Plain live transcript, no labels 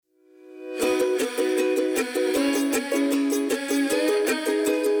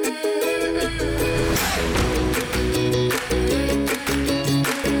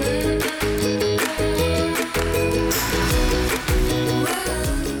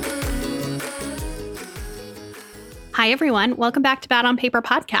Hi, everyone. Welcome back to Bad on Paper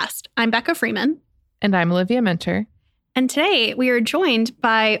podcast. I'm Becca Freeman. And I'm Olivia Minter. And today we are joined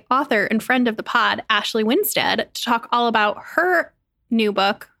by author and friend of the pod, Ashley Winstead, to talk all about her new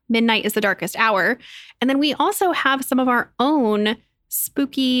book, Midnight is the Darkest Hour. And then we also have some of our own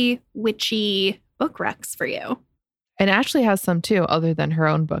spooky, witchy book recs for you. And Ashley has some too, other than her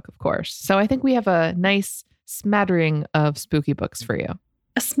own book, of course. So I think we have a nice smattering of spooky books for you.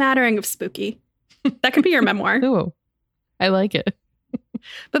 A smattering of spooky. That could be your memoir. Ooh, I like it.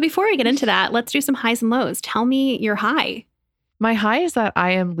 But before we get into that, let's do some highs and lows. Tell me your high. My high is that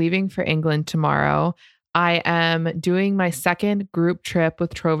I am leaving for England tomorrow. I am doing my second group trip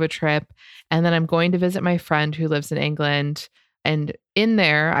with Trova Trip, and then I'm going to visit my friend who lives in England. And in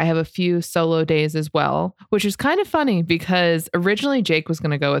there, I have a few solo days as well, which is kind of funny because originally Jake was going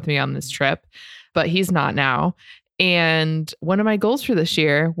to go with me on this trip, but he's not now. And one of my goals for this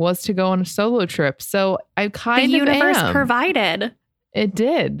year was to go on a solo trip. So I kind of The universe am. provided. It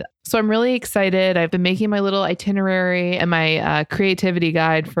did. So I'm really excited. I've been making my little itinerary and my creativity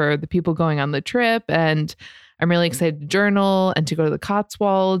guide for the people going on the trip. And I'm really excited to journal and to go to the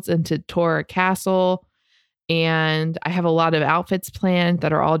Cotswolds and to tour a castle. And I have a lot of outfits planned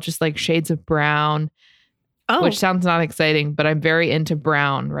that are all just like shades of brown, which sounds not exciting, but I'm very into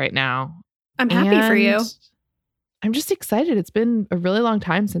brown right now. I'm happy for you. I'm just excited. It's been a really long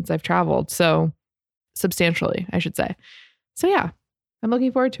time since I've traveled. So substantially, I should say. So yeah, I'm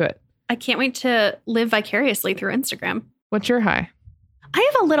looking forward to it. I can't wait to live vicariously through Instagram. What's your high?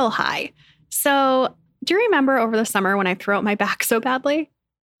 I have a little high. So do you remember over the summer when I threw out my back so badly?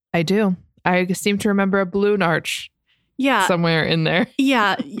 I do. I seem to remember a balloon arch. Yeah. Somewhere in there.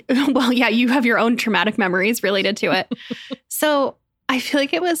 Yeah. Well, yeah, you have your own traumatic memories related to it. So I feel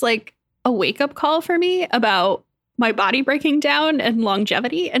like it was like a wake-up call for me about my body breaking down and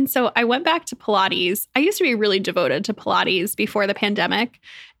longevity. And so I went back to Pilates. I used to be really devoted to Pilates before the pandemic.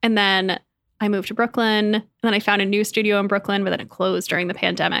 And then I moved to Brooklyn. And then I found a new studio in Brooklyn, but then it closed during the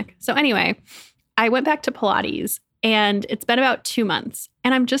pandemic. So anyway, I went back to Pilates and it's been about 2 months.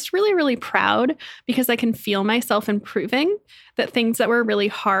 And I'm just really, really proud because I can feel myself improving, that things that were really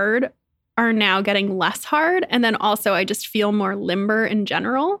hard are now getting less hard. And then also I just feel more limber in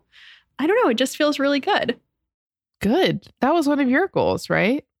general. I don't know. It just feels really good. Good. That was one of your goals,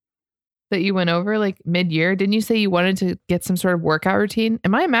 right? That you went over like mid-year. Didn't you say you wanted to get some sort of workout routine?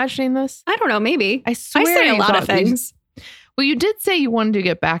 Am I imagining this? I don't know. Maybe. I swear I say a you lot of thought things. Well, you did say you wanted to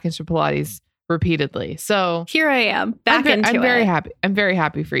get back into Pilates repeatedly. So Here I am, back into it. I'm very happy. I'm very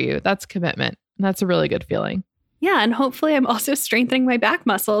happy for you. That's commitment. That's a really good feeling. Yeah. And hopefully I'm also strengthening my back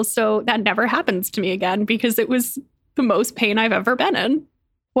muscles so that never happens to me again because it was the most pain I've ever been in.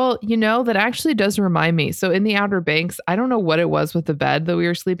 Well, you know, that actually does remind me. So in the Outer Banks, I don't know what it was with the bed that we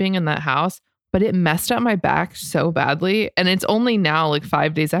were sleeping in that house, but it messed up my back so badly. And it's only now like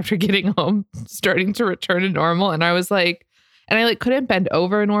 5 days after getting home, starting to return to normal. And I was like, and I like couldn't bend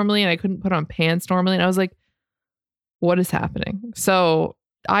over normally and I couldn't put on pants normally. And I was like, what is happening? So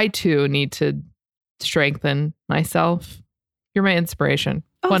I too need to strengthen myself. You're my inspiration.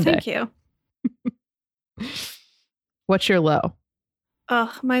 Oh, One thank day. you. What's your low?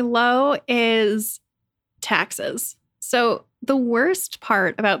 My low is taxes. So the worst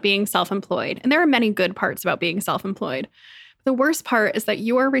part about being self-employed, and there are many good parts about being self-employed, the worst part is that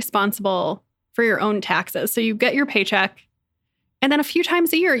you are responsible for your own taxes. So you get your paycheck, and then a few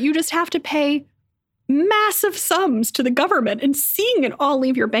times a year, you just have to pay massive sums to the government, and seeing it all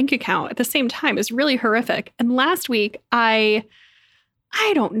leave your bank account at the same time is really horrific. And last week, I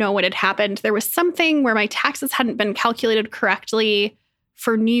don't know what had happened. There was something where my taxes hadn't been calculated correctly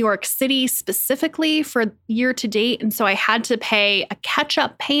for New York City specifically for year to date. And so I had to pay a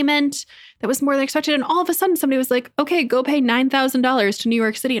catch-up payment that was more than expected. And all of a sudden somebody was like, okay, go pay $9,000 to New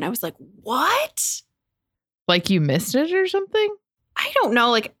York City. And I was like, what? Like you missed it or something? I don't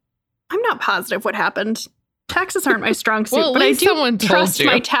know. Like, I'm not positive what happened. Taxes aren't my strong suit, Well, but I do someone told trust you.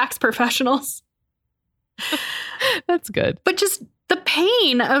 my tax professionals. That's good. But just the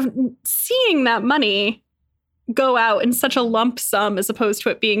pain of seeing that money go out in such a lump sum as opposed to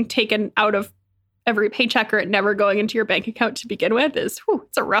it being taken out of every paycheck or it never going into your bank account to begin with it's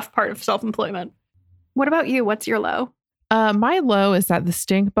a rough part of self-employment. What about you? What's your low? My low is that the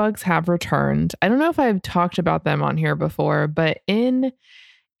stink bugs have returned. I don't know if I've talked about them on here before, but in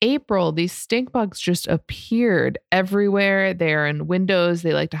April, these stink bugs just appeared everywhere. They're in windows.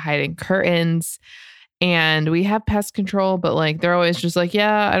 They like to hide in curtains. And we have pest control, but like they're always just like,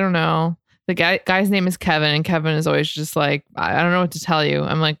 yeah, I don't know. The guy's name is Kevin, and Kevin is always just like, I don't know what to tell you.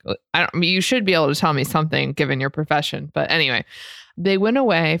 I'm like, you should be able to tell me something given your profession. But anyway, they went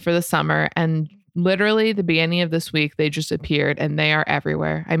away for the summer, and literally the beginning of this week, they just appeared and they are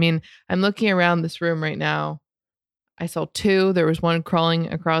everywhere. I mean, I'm looking around this room right now. I saw two. There was one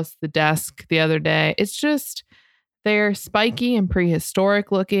crawling across the desk the other day. It's just, they're spiky and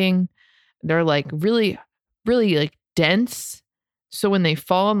prehistoric looking. They're like really, really like dense. So when they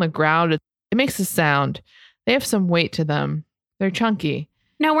fall on the ground, it makes a sound. They have some weight to them. They're chunky.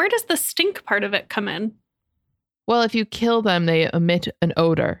 Now, where does the stink part of it come in? Well, if you kill them, they emit an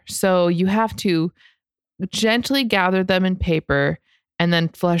odor. So you have to gently gather them in paper and then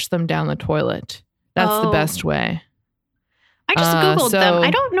flush them down the toilet. That's the best way. I just Googled them. I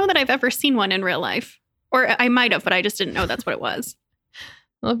don't know that I've ever seen one in real life. Or I might have, but I just didn't know that's what it was.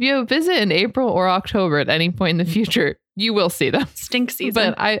 Well, if you visit in April or October at any point in the future, you will see them. Stink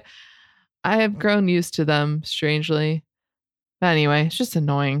season. But I have grown used to them, strangely. But anyway, it's just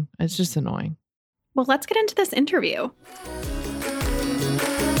annoying. It's just annoying. Well, let's get into this interview.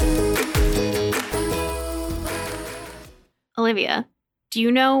 Olivia, do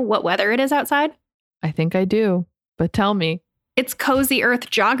you know what weather it is outside? I think I do, but tell me. It's Cozy Earth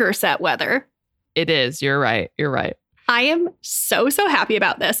jogger set weather. It is. You're right. You're right. I am so happy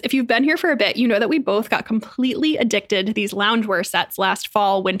about this. If you've been here for a bit, you know that we both got completely addicted to these loungewear sets last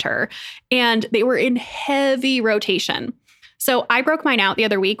fall, winter, and they were in heavy rotation. So I broke mine out the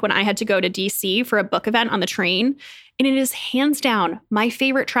other week when I had to go to DC for a book event on the train, and it is hands down my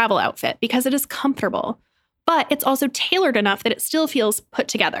favorite travel outfit because it is comfortable, but it's also tailored enough that it still feels put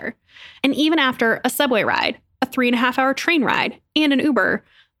together. And even after a subway ride, a 3.5-hour train ride, and an Uber,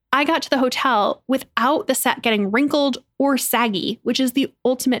 I got to the hotel without the set getting wrinkled or saggy, which is the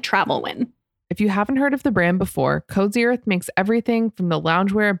ultimate travel win. If you haven't heard of the brand before, Cozy Earth makes everything from the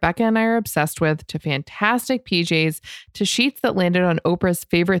loungewear Becca and I are obsessed with to fantastic PJs to sheets that landed on Oprah's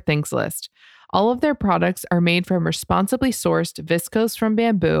favorite things list. All of their products are made from responsibly sourced viscose from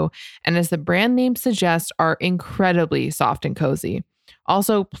bamboo, and as the brand name suggests, are incredibly soft and cozy.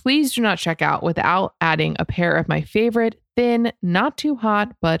 Also, please do not check out without adding a pair of my favorite thin, not too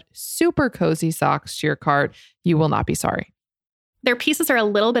hot, but super cozy socks to your cart. You will not be sorry. Their pieces are a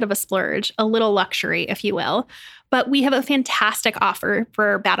little bit of a splurge, a little luxury, if you will. But we have a fantastic offer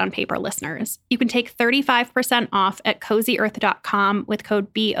for Bad on Paper listeners. You can take 35% off at cozyearth.com with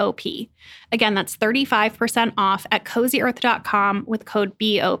code BOP. Again, that's 35% off at cozyearth.com with code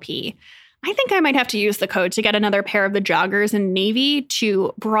BOP. I think I might have to use the code to get another pair of the joggers in navy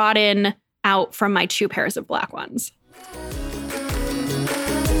to broaden out from my 2 pairs of black ones.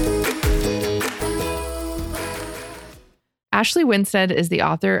 Ashley Winstead is the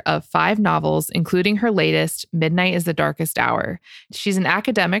author of 5 novels, including her latest, Midnight is the Darkest Hour. She's an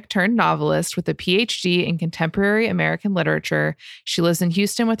academic turned novelist with a PhD in contemporary American literature. She lives in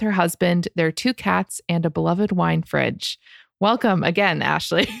Houston with her husband, their 2 cats, and a beloved wine fridge. Welcome again,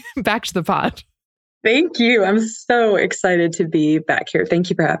 Ashley, back to the pod. Thank you. I'm so excited to be back here. Thank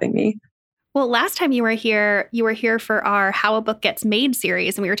you for having me. Well, last time you were here for our How a Book Gets Made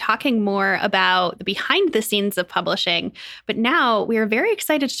series, and we were talking more about the behind the scenes of publishing. But now we are very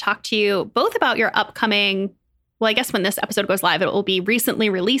excited to talk to you both about your upcoming, well, I guess when this episode goes live, it will be recently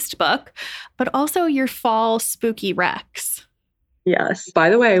released book, but also your fall spooky Rex. Yes. By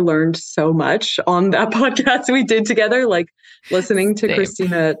the way, I learned so much on that podcast we did together, like listening to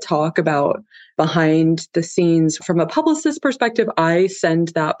Christina talk about behind the scenes from a publicist perspective. I send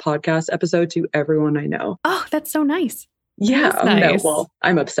that podcast episode to everyone I know. Oh, that's so nice. Yeah. Nice. No, well,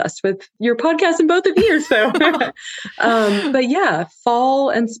 I'm obsessed with your podcast and both of you. So, but yeah,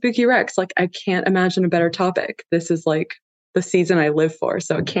 fall and spooky Rex, like I can't imagine a better topic. This is like the season I live for.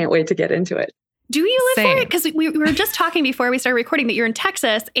 So I can't wait to get into it. Do you live Same. for it? Because we were just talking before we started recording that you're in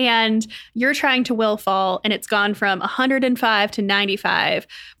Texas and you're trying to will fall and it's gone from 105 to 95.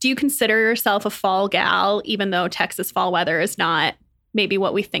 Do you consider yourself a fall gal, even though Texas fall weather is not maybe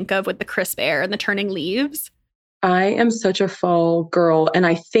what we think of with the crisp air and the turning leaves? I am such a fall girl. And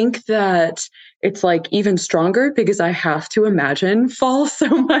I think that it's like even stronger because I have to imagine fall so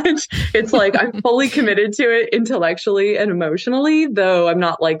much. It's like I'm fully committed to it intellectually and emotionally, though I'm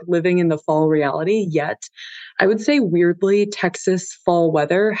not like living in the fall reality yet. I would say weirdly, Texas fall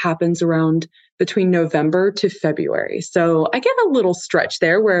weather happens around between November to February. So I get a little stretch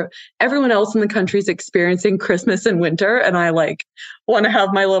there where everyone else in the country is experiencing Christmas and winter. And I like want to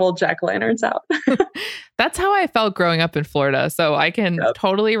have my little jack-o'-lanterns out. That's how I felt growing up in Florida. So I can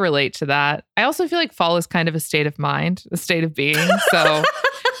totally relate to that. I also feel like fall is kind of a state of mind, a state of being. So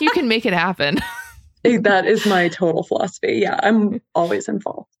you can make it happen. That is my total philosophy. Yeah, I'm always in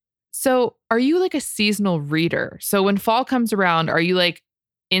fall. So are you like a seasonal reader? So when fall comes around, are you like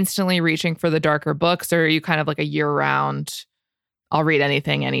instantly reaching for the darker books, or are you kind of like a year-round, I'll read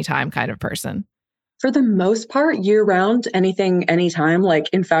anything, anytime kind of person? For the most part, year round, anything, anytime. Like,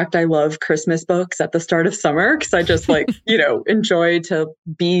 in fact, I love Christmas books at the start of summer because I just like, enjoy to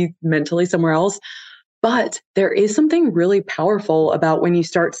be mentally somewhere else. But there is something really powerful about when you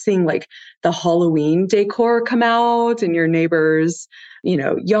start seeing like the Halloween decor come out in your neighbors,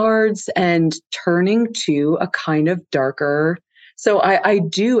 yards and turning to a kind of darker. So I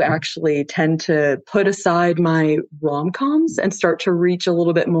do actually tend to put aside my rom-coms and start to reach a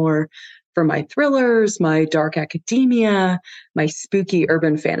little bit more for my thrillers, my dark academia, my spooky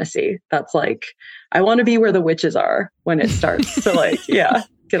urban fantasy. That's like, I want to be where the witches are when it starts to like, yeah,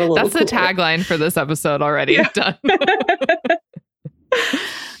 get a little That's the cooler. tagline for this episode already. Yeah. Done.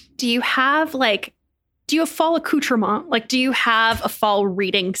 Do you have fall accoutrement? Like, do you have a fall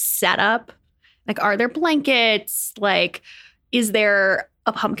reading setup? Like, are there blankets? Like, is there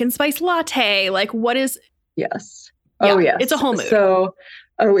a pumpkin spice latte? Like, what is... Yes. Yeah, oh, yes. It's a whole mood.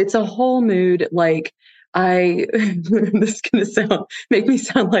 It's a whole mood. Like this is going to make me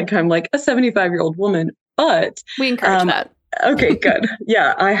sound like I'm like a 75-year-old woman, but we encourage that. Okay, good.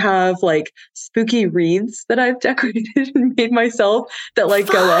 Yeah, I have like spooky wreaths that I've decorated and made myself that like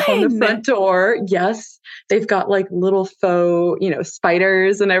go up on the front door. Yes, they've got like little faux,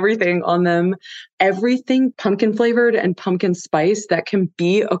 spiders and everything on them. Everything pumpkin flavored and pumpkin spice that can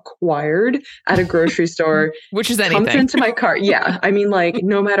be acquired at a grocery store, which is anything, comes into my cart. Yeah, I mean, like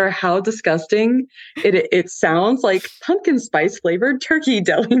no matter how disgusting it sounds, like pumpkin spice flavored turkey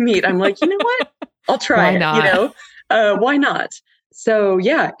deli meat. I'm like, you know what? I'll try it. Why not? So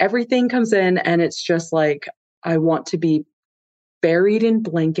yeah, everything comes in and it's just like, I want to be buried in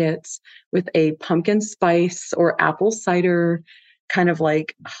blankets with a pumpkin spice or apple cider kind of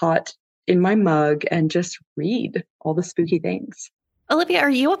like hot in my mug and just read all the spooky things. Olivia, are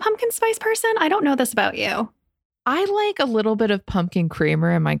you a pumpkin spice person? I don't know this about you. I like a little bit of pumpkin creamer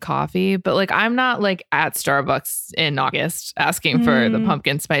in my coffee, but like I'm not like at Starbucks in August asking for the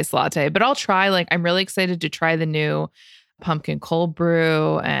pumpkin spice latte, but I'll try. Like I'm really excited to try the new pumpkin cold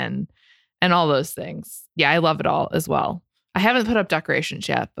brew and all those things. Yeah, I love it all as well. I haven't put up decorations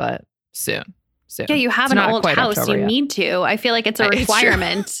yet, but soon. Yeah, you have an old house. You need to. I feel like it's a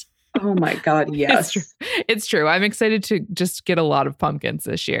requirement. Oh my God, yes. It's true. I'm excited to just get a lot of pumpkins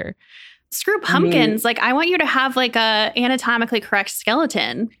this year. Screw pumpkins. I want you to have like a anatomically correct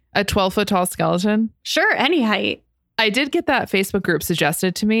skeleton. A 12-foot tall skeleton? Sure, any height. I did get that Facebook group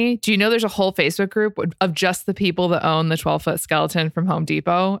suggested to me. Do you know there's a whole Facebook group of just the people that own the 12-foot skeleton from Home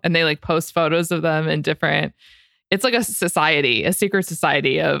Depot? And they like post photos of them in different... It's like a society, a secret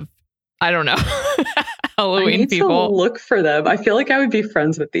society of, I don't know, Halloween I need people. To look for them. I feel like I would be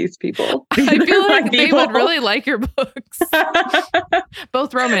friends with these people. I feel like they would really like your books.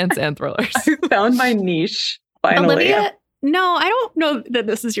 Both romance and thrillers. I found my niche, finally. Olivia, no, I don't know that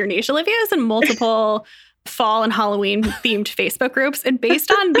this is your niche. Olivia is in multiple fall and Halloween themed Facebook groups. And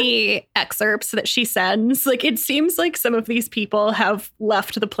based on the excerpts that she sends, like it seems like some of these people have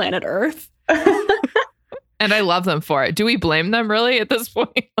left the planet Earth. And I love them for it. Do we blame them really at this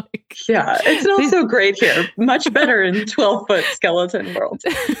point? Yeah, it's not so great here. Much better in 12-foot skeleton world.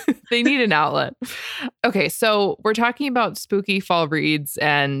 They need an outlet. Okay, so we're talking about spooky fall reads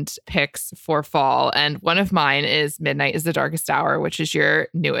and picks for fall. And one of mine is Midnight is the Darkest Hour, which is your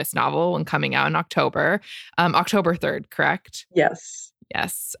newest novel and coming out in October. October 3rd, correct? Yes.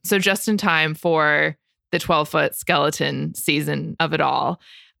 Yes. So just in time for the 12-foot skeleton season of it all.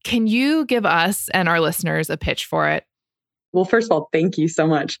 Can you give us and our listeners a pitch for it? Well, first of all, thank you so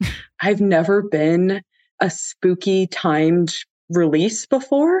much. I've never been a spooky timed release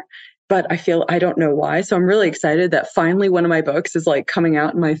before, but I don't know why. So I'm really excited that finally one of my books is like coming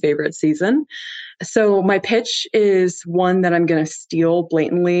out in my favorite season. So my pitch is one that I'm going to steal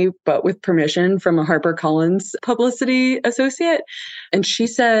blatantly, but with permission from a HarperCollins publicity associate. And she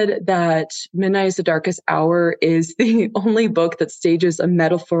said that Midnight is the Darkest Hour is the only book that stages a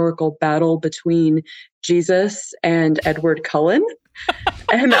metaphorical battle between Jesus and Edward Cullen.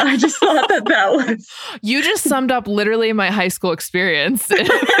 And I just thought that was... You just summed up literally my high school experience.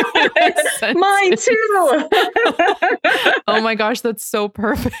 Mine too. Oh my gosh, that's so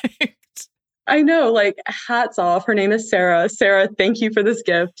perfect. I know, like hats off. Her name is Sarah. Sarah, thank you for this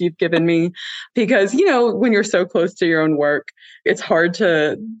gift you've given me because, when you're so close to your own work, it's hard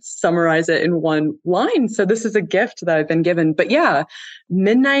to summarize it in one line. So this is a gift that I've been given. But yeah,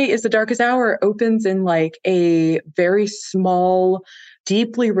 Midnight is the Darkest Hour opens in like a very small,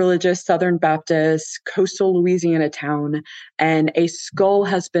 deeply religious Southern Baptist coastal Louisiana town, and a skull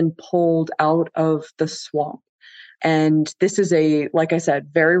has been pulled out of the swamp. And this is like I said,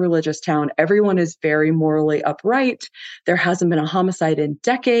 very religious town. Everyone is very morally upright. There hasn't been a homicide in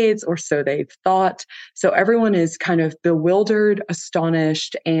decades, or so they've thought. So everyone is kind of bewildered,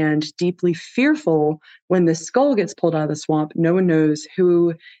 astonished, and deeply fearful when the skull gets pulled out of the swamp. No one knows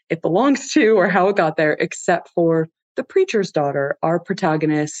who it belongs to or how it got there, except for the preacher's daughter, our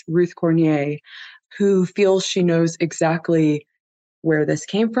protagonist, Ruth Cornier, who feels she knows exactly where this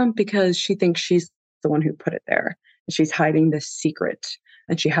came from because she thinks she's the one who put it there. And she's hiding this secret,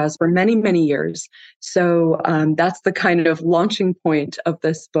 and she has for many, many years. So that's the kind of launching point of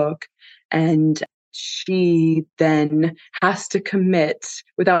this book. And she then has to commit,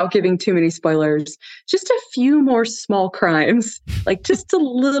 without giving too many spoilers, just a few more small crimes, like just a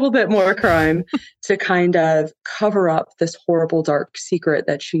little bit more crime to kind of cover up this horrible, dark secret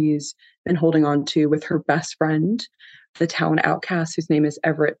that she's been holding on to with her best friend, the town outcast, whose name is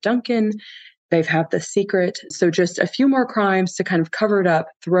Everett Duncan. They've had the secret. So just a few more crimes to kind of cover it up,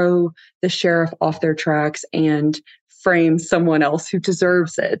 throw the sheriff off their tracks, and frame someone else who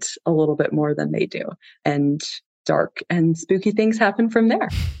deserves it a little bit more than they do. And dark and spooky things happen from there.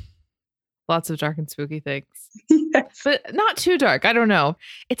 Lots of dark and spooky things. Yes. But not too dark. I don't know.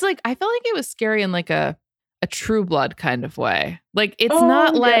 It's like, I felt like it was scary in like a True Blood kind of way. Like, it's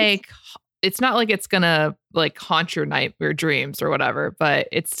not like, it's not like it's gonna like haunt your nightmare dreams or whatever, but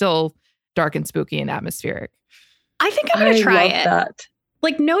it's still dark and spooky and atmospheric. I think I'm going to try love it. That.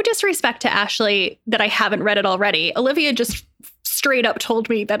 Like, no disrespect to Ashley that I haven't read it already. Olivia just straight up told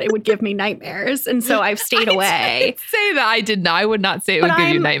me that it would give me nightmares. And so I've stayed away. I didn't say that. I did not. I would not say it would give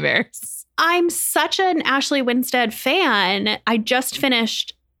you nightmares. I'm such an Ashley Winstead fan.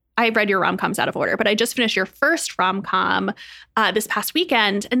 I read your rom-coms out of order, but I just finished your first rom-com this past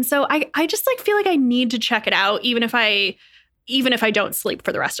weekend. And so I just like feel like I need to check it out, even if I don't sleep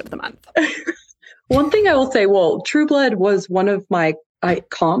for the rest of the month. One thing I will say, True Blood was one of my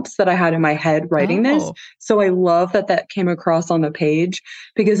comps that I had in my head writing this. So I love that came across on the page,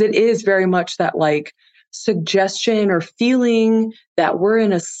 because it is very much that like suggestion or feeling that we're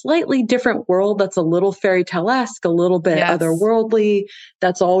in a slightly different world that's a little fairy tale-esque, a little bit otherworldly.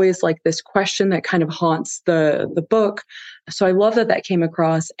 That's always like this question that kind of haunts the book. So I love that came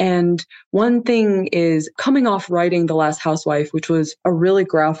across. And one thing is, coming off writing The Last Housewife, which was a really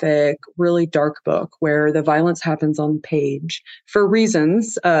graphic, really dark book where the violence happens on the page for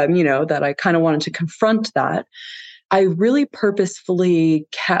reasons, that I kind of wanted to confront that. I really purposefully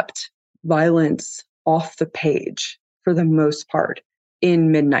kept violence off the page for the most part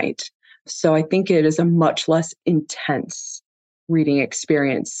in Midnight. So I think it is a much less intense reading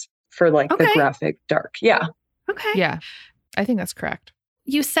experience for like the graphic dark. Yeah. Okay. Yeah. I think that's correct.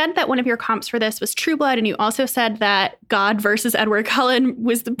 You said that one of your comps for this was True Blood, and you also said that God versus Edward Cullen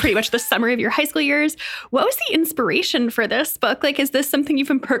was pretty much the summary of your high school years. What was the inspiration for this book? Like, is this something you've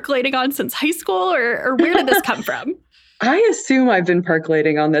been percolating on since high school, or where did this come from? I assume I've been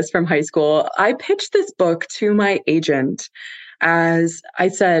percolating on this from high school. I pitched this book to my agent as I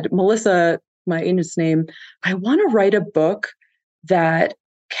said, Melissa, my agent's name, I want to write a book that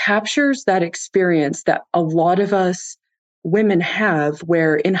captures that experience that a lot of us women have,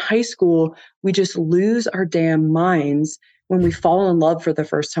 where in high school, we just lose our damn minds when we fall in love for the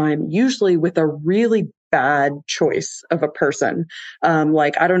first time, usually with a really bad choice of a person.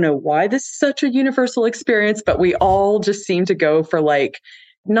 Like, I don't know why this is such a universal experience, but we all just seem to go for like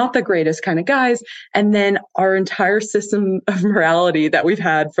not the greatest kind of guys. And then our entire system of morality that we've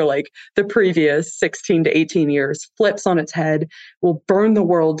had for like the previous 16 to 18 years flips on its head. We'll burn the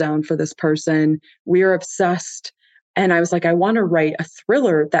world down for this person. We're obsessed. And I was like, I want to write a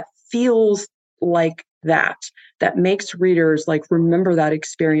thriller that feels like that makes readers like remember that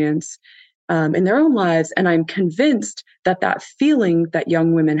experience in their own lives. And I'm convinced that feeling that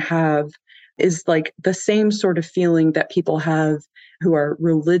young women have is like the same sort of feeling that people have who are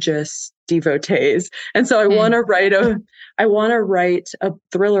religious devotees. And so I want to write a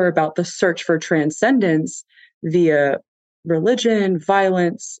thriller about the search for transcendence via religion,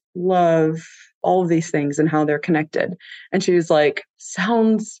 violence, love, all of these things and how they're connected. And she was like,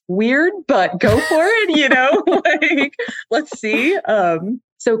 sounds weird, but go for it, like, let's see.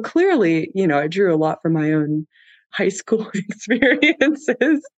 So clearly, I drew a lot from my own high school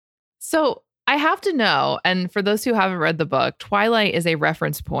experiences. So I have to know, and for those who haven't read the book, Twilight is a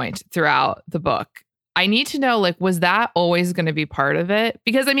reference point throughout the book. I need to know, like, was that always going to be part of it?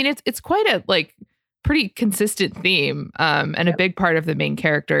 Because I mean, it's quite a like pretty consistent theme, and a big part of the main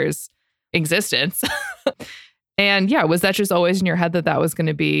character's existence. And yeah, was that just always in your head that was going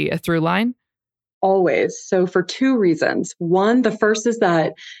to be a through line? always. So for two reasons. One, the first is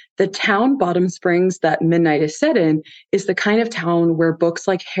that the town Bottom Springs that Midnight is set in is the kind of town where books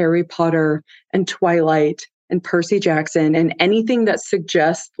like Harry Potter and Twilight and Percy Jackson and anything that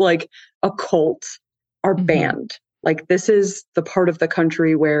suggests like a cult are banned. Like this is the part of the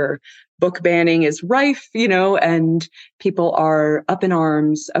country where book banning is rife, and people are up in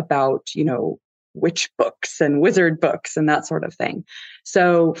arms about, witch books and wizard books and that sort of thing.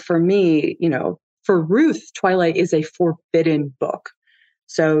 So for me, for Ruth, Twilight is a forbidden book.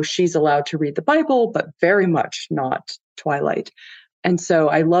 So she's allowed to read the Bible, but very much not Twilight. And so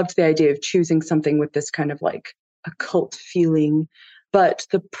I loved the idea of choosing something with this kind of like occult feeling. But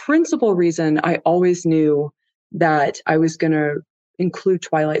the principal reason I always knew that I was going to include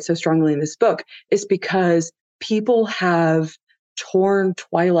Twilight so strongly in this book is because people have torn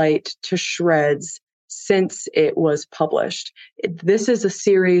Twilight to shreds since it was published. This is a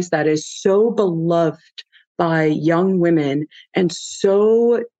series that is so beloved by young women and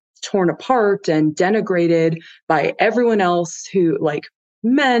so torn apart and denigrated by everyone else who, like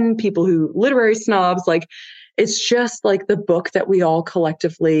men, people who literary snobs, like it's just like the book that we all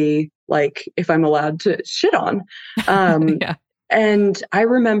collectively, like, if I'm allowed to shit on. Yeah. And I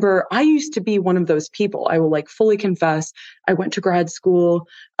remember I used to be one of those people. I will like fully confess. I went to grad school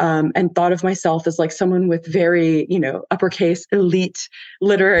and thought of myself as like someone with very, uppercase elite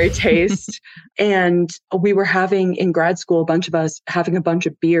literary taste. And we were having in grad school, a bunch of us having a bunch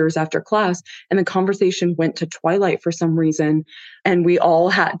of beers after class. And the conversation went to Twilight for some reason. And we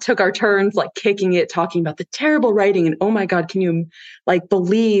all took our turns like kicking it, talking about the terrible writing. And oh my God, can you like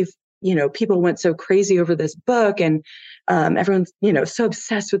believe people went so crazy over this book and everyone's, so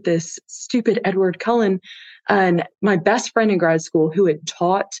obsessed with this stupid Edward Cullen. And my best friend in grad school who had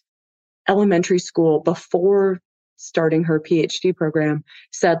taught elementary school before starting her PhD program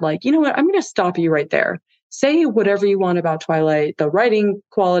said like, you know what, I'm going to stop you right there. Say whatever you want about Twilight, the writing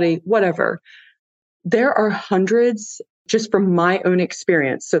quality, whatever. There are hundreds just from my own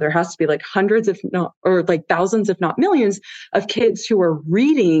experience. So there has to be like hundreds, if not, or like thousands, if not millions of kids who are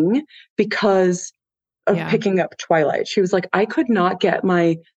reading because of picking up Twilight. She was like, I could not get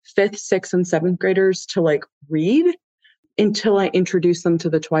my 5th, 6th, and 7th graders to like read until I introduced them to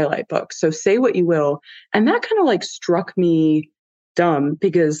the Twilight book. So say what you will. And that kind of like struck me dumb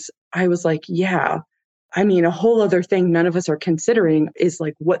because I was like, yeah, I mean, a whole other thing none of us are considering is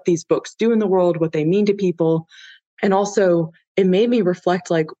like what these books do in the world, what they mean to people. And also it made me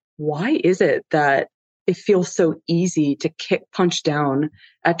reflect like, why is it that it feels so easy to punch down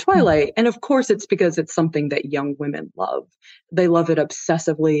at Twilight? And of course, it's because it's something that young women love. They love it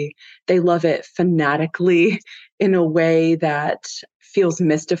obsessively. They love it fanatically in a way that feels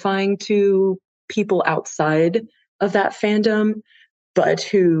mystifying to people outside of that fandom, but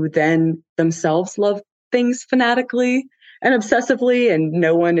who then themselves love things fanatically and obsessively, and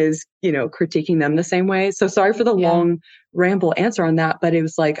no one is, critiquing them the same way. So sorry for the long ramble answer on that, but it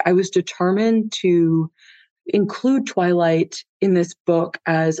was like I was determined to include Twilight in this book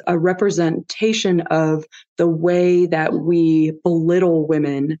as a representation of the way that we belittle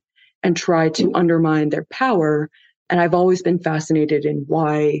women and try to undermine their power. And I've always been fascinated in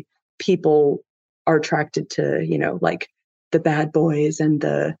why people are attracted to, like the bad boys and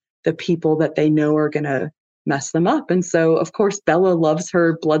the people that they know are going to mess them up. And so, of course, Bella loves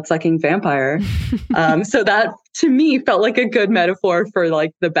her blood-sucking vampire. So that, to me, felt like a good metaphor for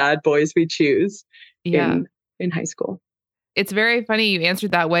like the bad boys we choose in high school. It's very funny you answered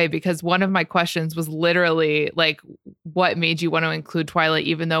that way because one of my questions was literally like, what made you want to include Twilight,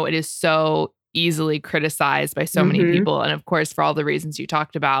 even though it is so easily criticized by so many people? And of course, for all the reasons you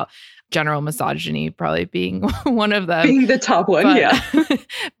talked about, general misogyny probably being one of them. Being the top one,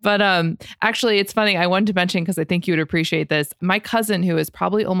 But actually, it's funny. I wanted to mention, because I think you would appreciate this. My cousin, who is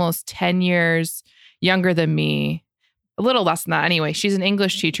probably almost 10 years younger than me, a little less than that anyway, she's an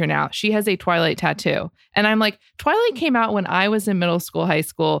English teacher now. She has a Twilight tattoo. And I'm like, Twilight came out when I was in middle school, high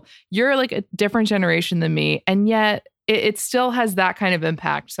school. You're like a different generation than me. And yet it still has that kind of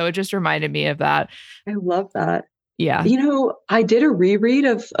impact. So it just reminded me of that. I love that. Yeah. I did a reread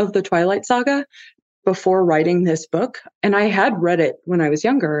of the Twilight Saga before writing this book. And I had read it when I was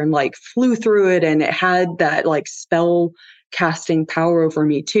younger and like flew through it. And it had that like spell casting power over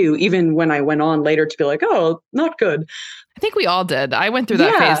me too, even when I went on later to be like, oh, not good. I think we all did. I went through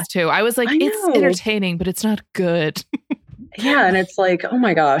that phase too. I was like, it's entertaining, but it's not good. And it's like, oh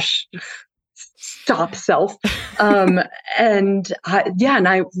my gosh, stop self. And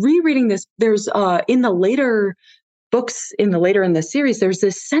I rereading this, there's in the later books in the series, there's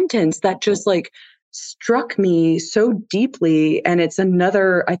this sentence that just like struck me so deeply. And it's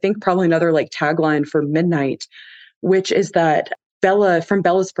another, I think probably another like tagline for Midnight, which is that Bella, from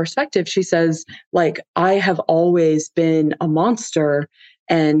Bella's perspective, she says, like, I have always been a monster.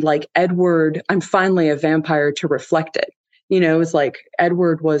 And like Edward, I'm finally a vampire to reflect it. It's like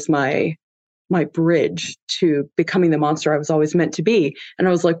Edward was my bridge to becoming the monster I was always meant to be. And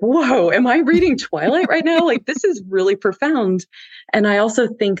I was like, whoa, am I reading Twilight right now? Like, this is really profound. And I also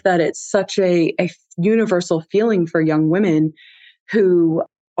think that it's such a universal feeling for young women who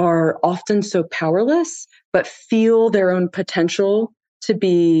are often so powerless, but feel their own potential to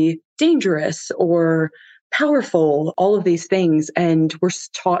be dangerous or powerful, all of these things. And we're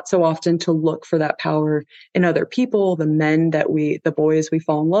taught so often to look for that power in other people, the boys we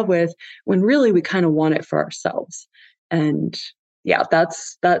fall in love with, when really we kind of want it for ourselves. And yeah,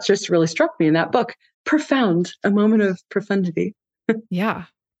 that's just really struck me in that book. Profound, a moment of profundity. Yeah.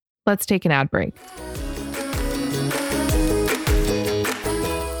 Let's take an ad break.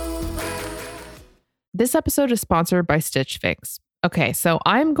 This episode is sponsored by Stitch Fix. Okay, so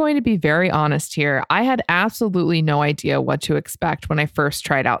I'm going to be very honest here. I had absolutely no idea what to expect when I first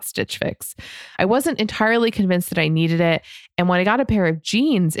tried out Stitch Fix. I wasn't entirely convinced that I needed it. And when I got a pair of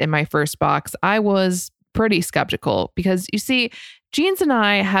jeans in my first box, I was pretty skeptical because, you see, jeans and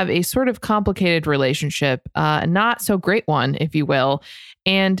I have a sort of complicated relationship, a not so great one, if you will.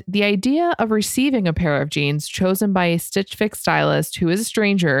 And the idea of receiving a pair of jeans chosen by a Stitch Fix stylist who is a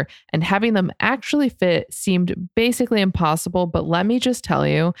stranger and having them actually fit seemed basically impossible. But let me just tell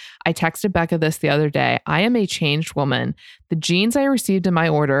you, I texted Becca this the other day. I am a changed woman. The jeans I received in my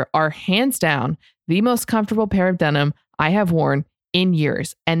order are hands down the most comfortable pair of denim I have worn in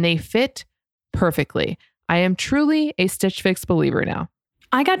years, and they fit perfectly. I am truly a Stitch Fix believer now.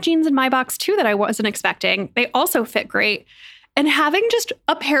 I got jeans in my box too that I wasn't expecting. They also fit great. And having just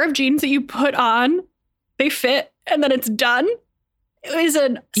a pair of jeans that you put on, they fit, and then it's done, is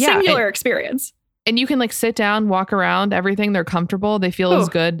a singular experience. And you can like sit down, walk around, everything. They're comfortable. They feel as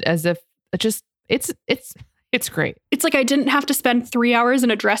good as if it's great. It's like I didn't have to spend 3 hours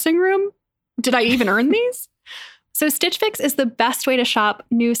in a dressing room. Did I even earn these? So Stitch Fix is the best way to shop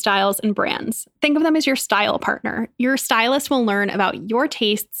new styles and brands. Think of them as your style partner. Your stylist will learn about your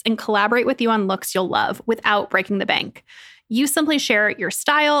tastes and collaborate with you on looks you'll love without breaking the bank. You simply share your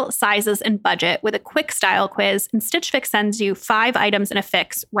style, sizes, and budget with a quick style quiz, and Stitch Fix sends you 5 items in a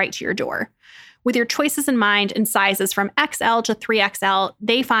fix right to your door. With your choices in mind and sizes from XL to 3XL,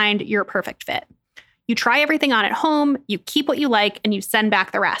 they find your perfect fit. You try everything on at home, you keep what you like, and you send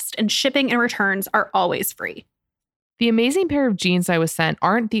back the rest, and shipping and returns are always free. The amazing pair of jeans I was sent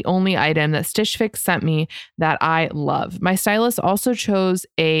aren't the only item that Stitch Fix sent me that I love. My stylist also chose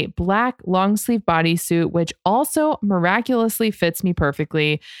a black long sleeve bodysuit, which also miraculously fits me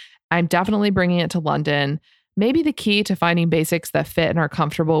perfectly. I'm definitely bringing it to London. Maybe the key to finding basics that fit and are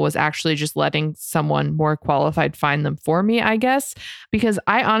comfortable was actually just letting someone more qualified find them for me, I guess, because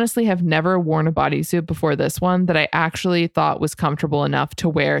I honestly have never worn a bodysuit before this one that I actually thought was comfortable enough to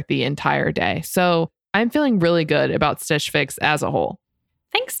wear the entire day. So I'm feeling really good about Stitch Fix as a whole.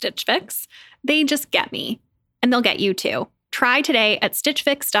 Thanks, Stitch Fix. They just get me, and they'll get you too. Try today at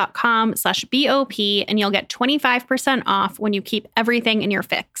stitchfix.com/BOP, and you'll get 25% off when you keep everything in your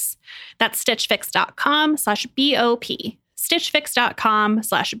fix. That's stitchfix.com/BOP.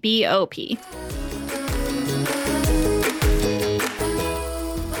 stitchfix.com/BOP.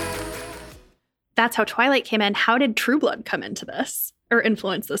 That's how Twilight came in. How did True Blood come into this or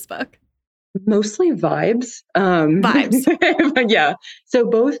influence this book? Mostly vibes. Vibes. Yeah. So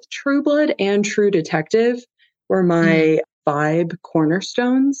both True Blood and True Detective were my vibe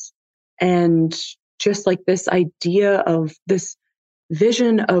cornerstones. And just like this idea of this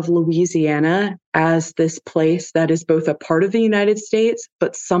vision of Louisiana as this place that is both a part of the United States,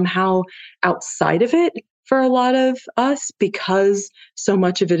 but somehow outside of it for a lot of us, because so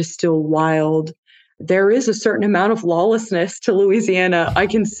much of it is still wild. There is a certain amount of lawlessness to Louisiana, I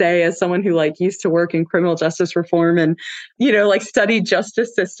can say, as someone who like used to work in criminal justice reform and, like studied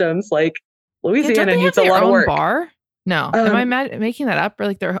justice systems. Like Louisiana needs a lot of work. Bar? No, am I making that up? Or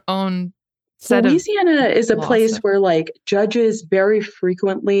like their own set Louisiana is a place where like judges very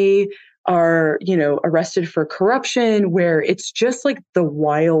frequently are, arrested for corruption, where it's just like the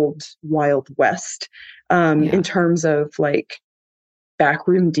wild, wild west in terms of like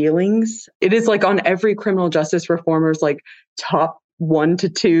backroom dealings. It is like on every criminal justice reformer's like top 1 to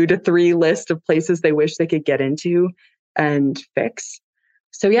 2 to 3 list of places they wish they could get into and fix.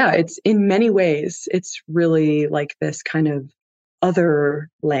 So yeah, it's in many ways, it's really like this kind of other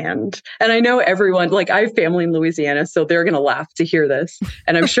land. And I know everyone, like I have family in Louisiana, so they're going to laugh to hear this.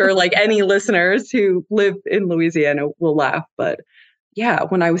 And I'm sure like any listeners who live in Louisiana will laugh. But yeah,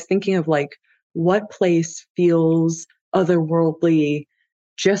 when I was thinking of like what place feels otherworldly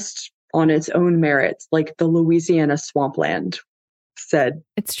just on its own merits, like the Louisiana swampland said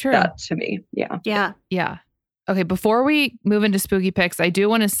It's true. that to me. Yeah. Yeah. Yeah. Okay, before we move into spooky picks, I do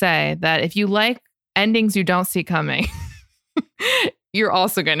want to say that if you like endings you don't see coming, you're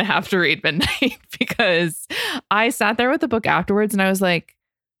also going to have to read Midnight, because I sat there with the book afterwards and I was like,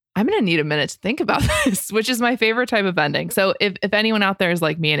 I'm going to need a minute to think about this, which is my favorite type of ending. So if anyone out there is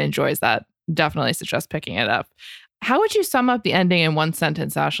like me and enjoys that, definitely suggest picking it up. How would you sum up the ending in one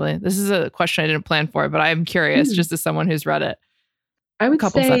sentence, Ashley? This is a question I didn't plan for, but I'm curious just as someone who's read it. I would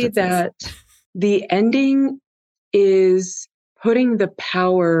say that the ending is putting the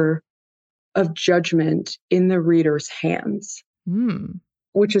power of judgment in the reader's hands,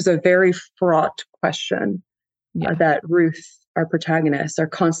 which is a very fraught question that Ruth, our protagonist, are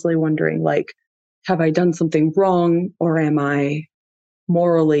constantly wondering, like, have I done something wrong, or am I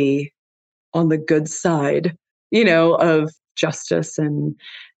morally on the good side, of justice? And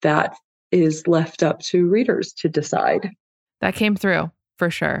that is left up to readers to decide. That came through for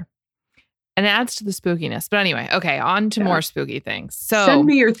sure. And it adds to the spookiness. But anyway, okay, on to more spooky things. So send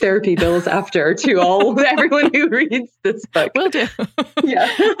me your therapy bills after to everyone who reads this book. Will do.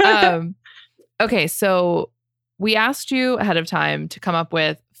 Yeah. Okay, so we asked you ahead of time to come up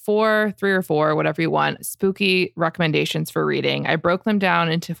with 3 or 4, whatever you want, spooky recommendations for reading. I broke them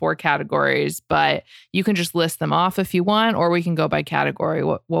down into 4 categories, but you can just list them off if you want, or we can go by category.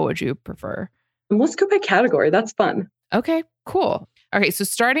 What would you prefer? Let's go by category. That's fun. Okay, cool. Okay, so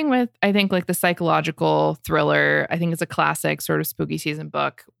starting with, I think, like the psychological thriller, I think it's a classic sort of spooky season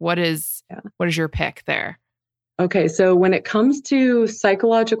book. What is your pick there? Okay, so when it comes to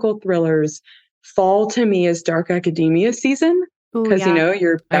psychological thrillers, fall to me is dark academia season, because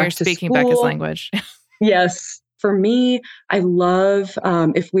you're back you're to speaking school. Becca's language. Yes. For me, I love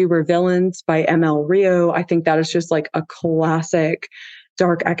If We Were Villains by M.L. Rio. I think that is just like a classic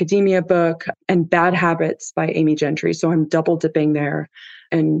dark academia book, and Bad Habits by Amy Gentry. So I'm double dipping there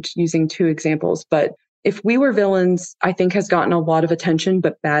and using 2 examples. But If We Were Villains, I think has gotten a lot of attention,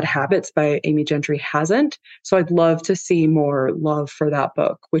 but Bad Habits by Amy Gentry hasn't. So I'd love to see more love for that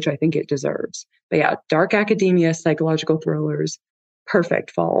book, which I think it deserves. But yeah, dark academia, psychological thrillers, perfect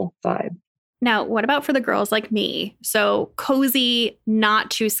fall vibe. Now, what about for the girls like me? So cozy,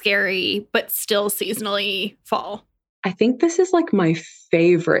 not too scary, but still seasonally fall. I think this is like my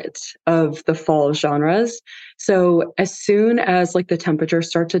favorite of the fall genres. So as soon as like the temperatures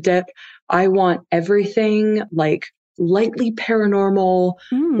start to dip, I want everything like lightly paranormal,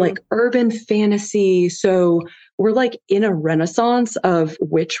 like urban fantasy. So we're like in a renaissance of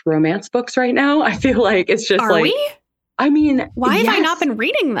witch romance books right now. I feel like it's just Are we? I mean, why have I not been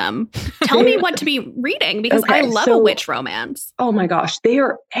reading them? Tell me what to be reading, because I love a witch romance. Oh my gosh, they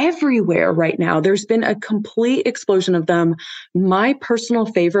are everywhere right now. There's been a complete explosion of them. My personal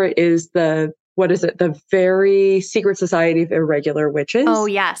favorite is the Very Secret Society of Irregular Witches. Oh,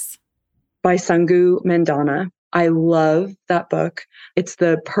 yes. By Sangu Mandana. I love that book. It's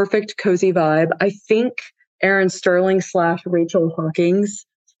the perfect cozy vibe. I think Aaron Sterling / Rachel Hawkins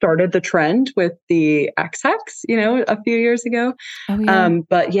started the trend with the X-Hex, a few years ago. Oh, yeah.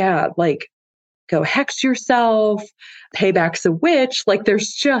 But yeah, like Go Hex Yourself, Payback's a Witch. Like there's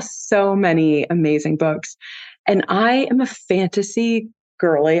just so many amazing books. And I am a fantasy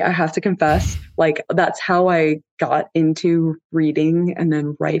girly, I have to confess. Like that's how I got into reading and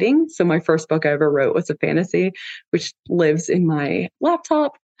then writing. So my first book I ever wrote was a fantasy, which lives in my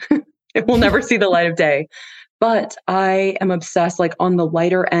laptop. It will never see the light of day. But I am obsessed, like on the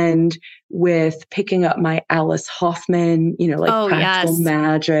lighter end, with picking up my Alice Hoffman, Practical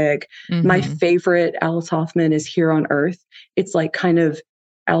Magic. Mm-hmm. My favorite Alice Hoffman is Here on Earth. It's like kind of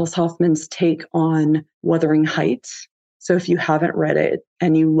Alice Hoffman's take on Wuthering Heights. So if you haven't read it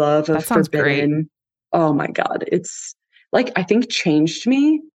and you love a forbidden, oh my God, it's like, I think changed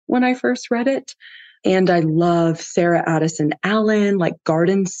me when I first read it. And I love Sarah Addison Allen, like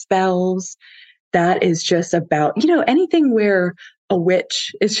Garden Spells. That is just about, anything where a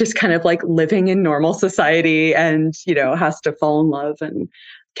witch is just kind of like living in normal society and, has to fall in love and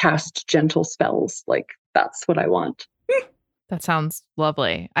cast gentle spells. Like that's what I want. That sounds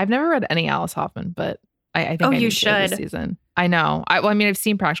lovely. I've never read any Alice Hoffman, but I think you should this season. I know. I've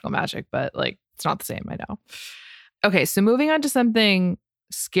seen Practical Magic, but like it's not the same. I know. Okay, so moving on to something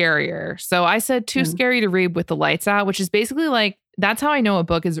scarier. So I said too scary to read with the lights out, which is basically like That's how I know a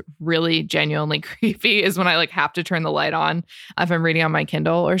book is really genuinely creepy, is when I like have to turn the light on if I'm reading on my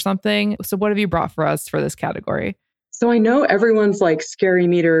Kindle or something. So what have you brought for us for this category? So I know everyone's like scary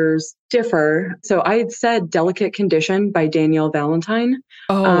meters differ. So I had said Delicate Condition by Danielle Valentine.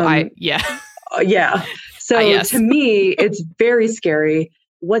 Oh, Yeah. Ah, So yes. to me, it's very scary.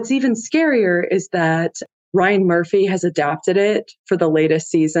 What's even scarier is that Ryan Murphy has adapted it for the latest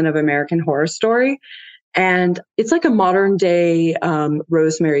season of American Horror Story. And it's like a modern day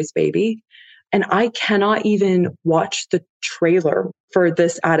Rosemary's Baby. And I cannot even watch the trailer for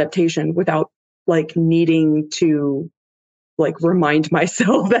this adaptation without like needing to like remind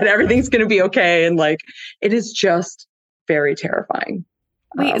myself that everything's going to be okay. And like, it is just very terrifying.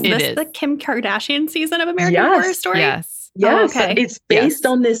 Wait, is It this is. the Kim Kardashian season of American Horror Story? Yes. Yes, Oh, okay. it's based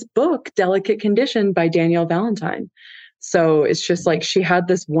on this book, Delicate Condition by Danielle Valentine. So it's just like she had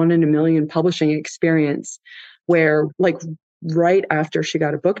this 1 in a million publishing experience where like right after she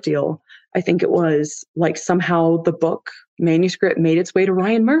got a book deal, I think it was like somehow the book manuscript made its way to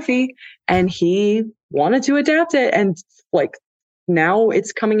Ryan Murphy and he wanted to adapt it. And like now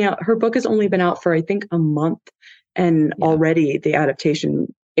it's coming out. Her book has only been out for I think a month and already the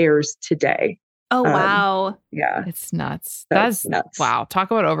adaptation airs today. Oh, wow. Yeah. It's nuts. That's That's nuts. Wow. Talk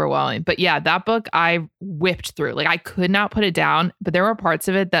about overwhelming. But yeah, that book I whipped through. Like I could not put it down, but there were parts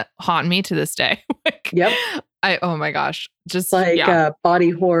of it that haunt me to this day. Like, Yep. Oh my gosh. Just Like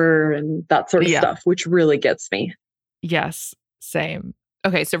body horror and that sort of stuff, which really gets me. Yes, same.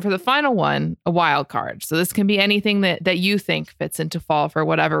 Okay, so for the final one, a wild card. So this can be anything that you think fits into fall for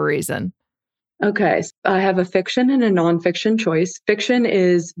whatever reason. Okay, so I have a fiction and a nonfiction choice. Fiction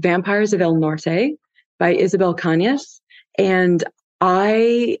is Vampires of El Norte by Isabel Cañas. And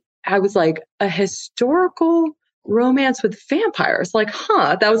I was like, a historical romance with vampires. Like,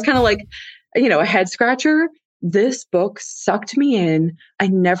 that was kind of like, a head scratcher. This book sucked me in. I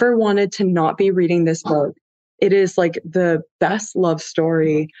never wanted to not be reading this book. It is like the best love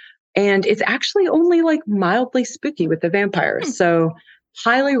story. And it's actually only like mildly spooky with the vampires. So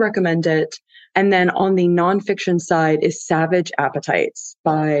highly recommend it. And then on the nonfiction side is Savage Appetites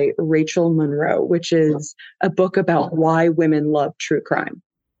by Rachel Monroe, which is a book about why women love true crime.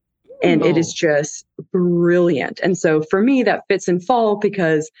 And it is just brilliant. And so for me, that fits in fall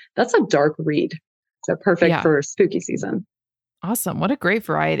because that's a dark read. So perfect for spooky season. Awesome. What a great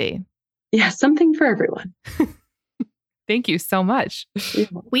variety. Yeah, something for everyone. Thank you so much.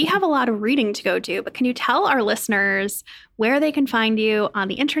 We have a lot of reading to go do, but can you tell our listeners where they can find you on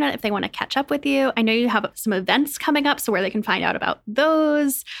the internet if they want to catch up with you? I know you have some events coming up, so where they can find out about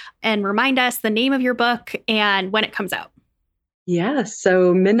those and remind us the name of your book and when it comes out. Yeah,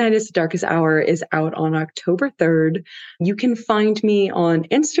 so Midnight is the Darkest Hour is out on October 3rd. You can find me on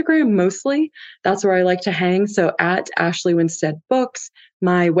Instagram mostly. That's where I like to hang. So at Ashley Winstead Books.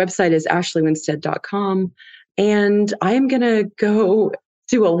 My website is ashleywinstead.com. And I am going to go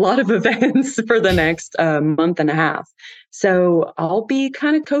do a lot of events for the next month and a half. So I'll be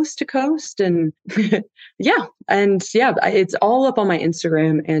kind of coast to coast and it's all up on my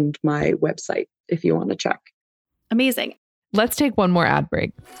Instagram and my website if you want to check. Amazing. Let's take one more ad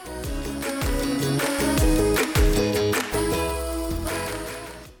break.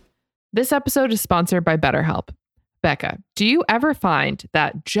 This episode is sponsored by BetterHelp. Becca, do you ever find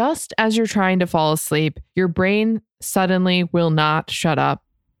that just as you're trying to fall asleep, your brain suddenly will not shut up?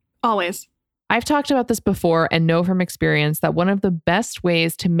 Always. I've talked about this before and know from experience that one of the best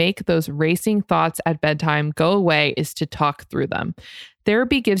ways to make those racing thoughts at bedtime go away is to talk through them.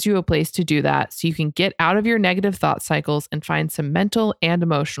 Therapy gives you a place to do that so you can get out of your negative thought cycles and find some mental and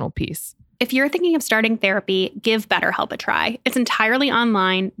emotional peace. If you're thinking of starting therapy, give BetterHelp a try. It's entirely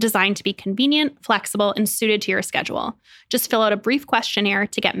online, designed to be convenient, flexible, and suited to your schedule. Just fill out a brief questionnaire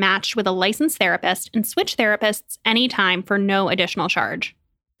to get matched with a licensed therapist and switch therapists anytime for no additional charge.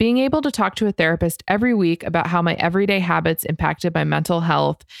 Being able to talk to a therapist every week about how my everyday habits impacted my mental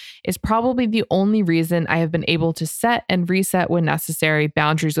health is probably the only reason I have been able to set and reset when necessary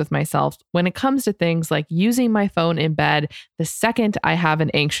boundaries with myself when it comes to things like using my phone in bed the second I have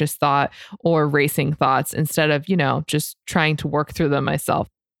an anxious thought or racing thoughts instead of, just trying to work through them myself.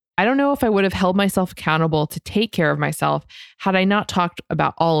 I don't know if I would have held myself accountable to take care of myself had I not talked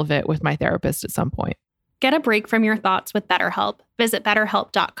about all of it with my therapist at some point. Get a break from your thoughts with BetterHelp. Visit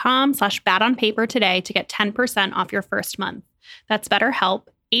BetterHelp.com/badonpaper today to get 10% off your first month. That's BetterHelp,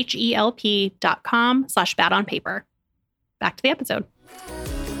 HELP.com/badonpaper. Back to the episode.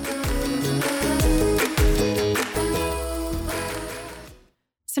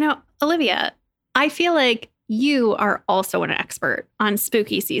 So now, Olivia, I feel like you are also an expert on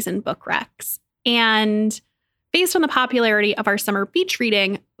spooky season book recs. And based on the popularity of our summer beach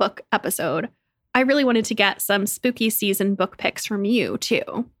reading book episode, I really wanted to get some spooky season book picks from you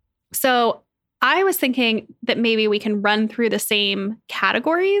too. So I was thinking that maybe we can run through the same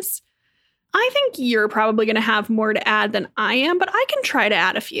categories. I think you're probably going to have more to add than I am, but I can try to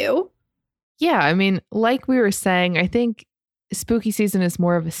add a few. Yeah, I mean, like we were saying, I think spooky season is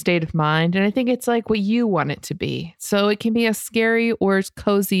more of a state of mind, and I think it's like what you want it to be. So it can be as scary or as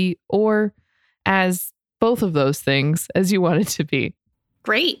cozy or as both of those things as you want it to be.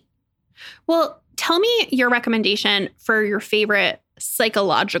 Great. Well, tell me your recommendation for your favorite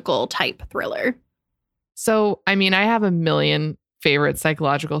psychological type thriller. So, I mean, I have a million favorite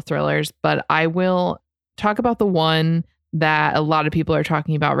psychological thrillers, but I will talk about the one that a lot of people are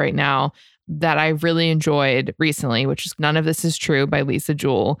talking about right now that I really enjoyed recently, which is None of This Is True by Lisa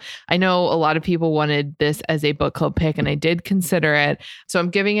Jewell. I know a lot of people wanted this as a book club pick, and I did consider it. So I'm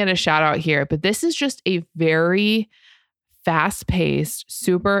giving it a shout out here, but this is just a very fast-paced,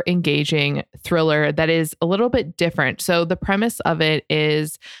 super engaging thriller that is a little bit different. So the premise of it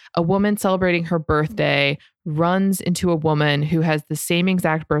is a woman celebrating her birthday runs into a woman who has the same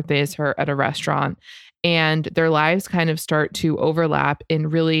exact birthday as her at a restaurant, and their lives kind of start to overlap in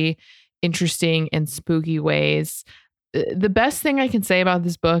really interesting and spooky ways. The best thing I can say about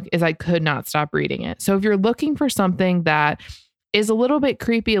this book is I could not stop reading it. So if you're looking for something that is a little bit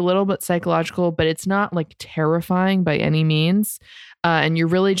creepy, a little bit psychological, but it's not like terrifying by any means, and you're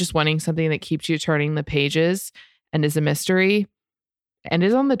really just wanting something that keeps you turning the pages and is a mystery and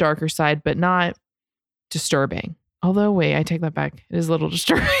is on the darker side, but not disturbing. Although, wait, I take that back. It is a little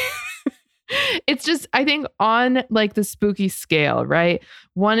disturbing. It's just, I think on like the spooky scale, right?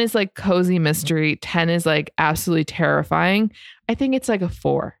 1 is like cozy mystery. 10 is like absolutely terrifying. I think it's like a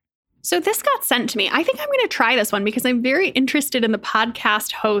 4. So this got sent to me. I think I'm going to try this one because I'm very interested in the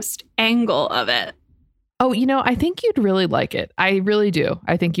podcast host angle of it. Oh, you know, I think you'd really like it. I really do.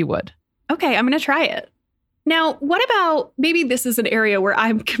 I think you would. Okay, I'm going to try it. Now, what about, maybe this is an area where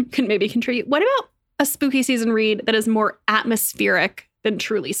I can maybe contribute. What about a spooky season read that is more atmospheric than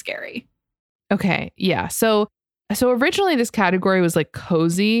truly scary? Okay, yeah. So originally this category was like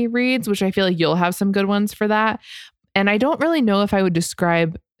cozy reads, which I feel like you'll have some good ones for that. And I don't really know if I would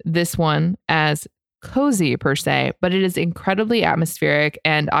describe this one as cozy per se, but it is incredibly atmospheric.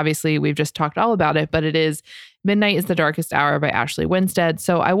 And obviously we've just talked all about it, but it is Midnight is the Darkest Hour by Ashley Winstead.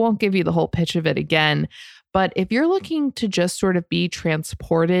 So I won't give you the whole pitch of it again. But if you're looking to just sort of be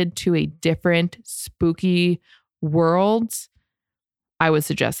transported to a different spooky world, I would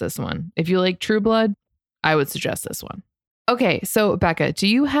suggest this one. If you like True Blood, I would suggest this one. Okay, so Becca, do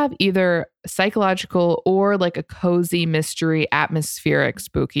you have either psychological or like a cozy mystery, atmospheric,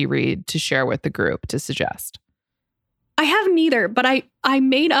 spooky read to share with the group to suggest? I have neither, but I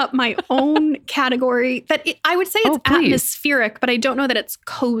made up my own category that I would say it's atmospheric, but I don't know that it's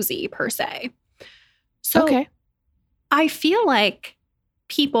cozy per se. So okay. I feel like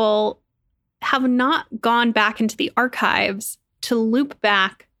people have not gone back into the archives to loop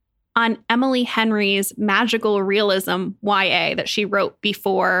back on Emily Henry's magical realism YA that she wrote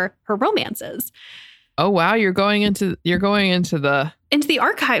before her romances. Oh wow, you're going into the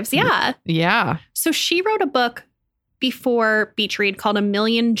archives, yeah. Yeah. So she wrote a book before Beach Read called A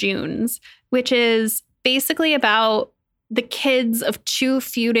Million Junes, which is basically about the kids of 2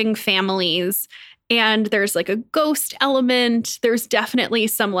 feuding families, and there's like a ghost element, there's definitely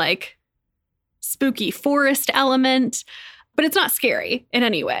some like spooky forest element, but it's not scary in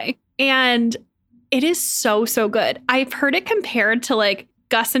any way. And it is so, so good. I've heard it compared to like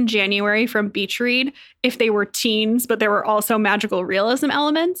Gus and January from Beach Read if they were teens, but there were also magical realism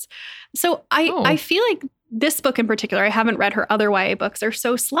elements. So I feel like this book in particular, I haven't read her other YA books, are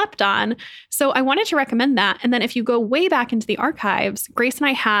so slept on. So I wanted to recommend that. And then if you go way back into the archives, Grace and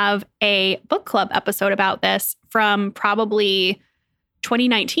I have a book club episode about this from probably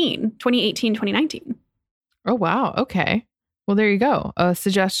 2018, 2019. Oh, wow. Okay. Well, there you go. A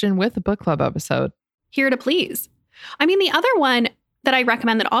suggestion with a book club episode. Here to please. I mean, the other one that I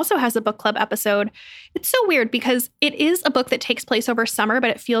recommend that also has a book club episode, it's so weird because it is a book that takes place over summer,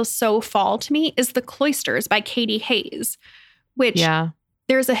 but it feels so fall to me, is The Cloisters by Katie Hayes, which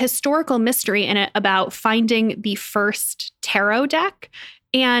there's a historical mystery in it about finding the first tarot deck.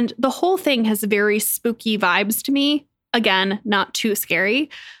 And the whole thing has very spooky vibes to me. Again, not too scary,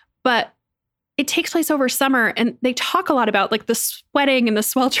 but it takes place over summer and they talk a lot about like the sweating and the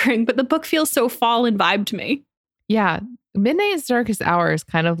sweltering, but the book feels so fall and vibe to me. Yeah. Midnight is Darkest Hour is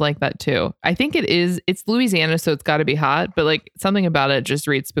kind of like that too. I think it's Louisiana, so it's got to be hot, but like something about it just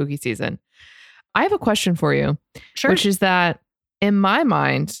reads spooky season. I have a question for you, sure. Which is that in my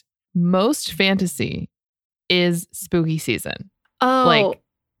mind, most fantasy is spooky season. Oh, Like,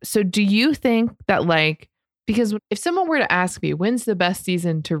 so do you think that like, because if someone were to ask me, when's the best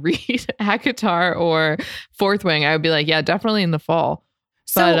season to read ACOTAR or Fourth Wing, I would be like, yeah, definitely in the fall.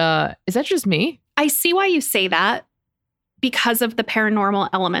 so But is that just me? I see why you say that because of the paranormal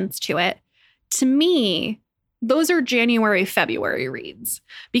elements to it. To me, those are January, February reads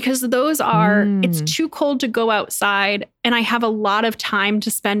because those are, it's too cold to go outside and I have a lot of time to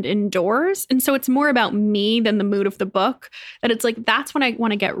spend indoors. And so it's more about me than the mood of the book. That it's like, that's when I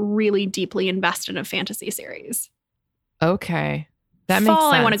want to get really deeply invested in a fantasy series. Okay. That Fall, makes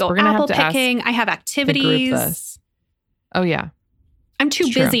sense. I want to go We're gonna apple have to ask picking. I have the group activities. this. Oh, yeah. I'm too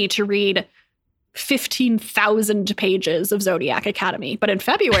It's true. busy to read 15,000 pages of Zodiac Academy. But in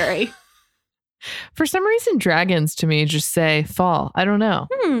February... For some reason, dragons to me just say fall. I don't know.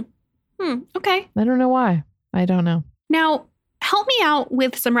 Okay. I don't know why. I don't know. Now, help me out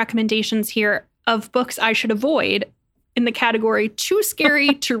with some recommendations here of books I should avoid in the category too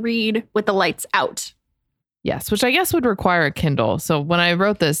scary to read with the lights out. Yes, which I guess would require a Kindle. So when I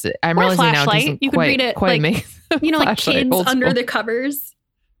wrote this, I'm Or a realizing now it flashlight. doesn't You can quite, read it quite like, make you know, like flashlight, kids old under school. the covers.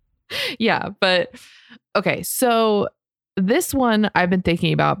 Yeah, but okay. So this one I've been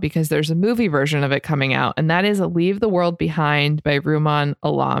thinking about because there's a movie version of it coming out, and that is Leave the World Behind by Rumaan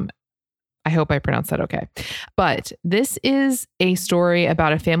Alam. I hope I pronounced that okay. But this is a story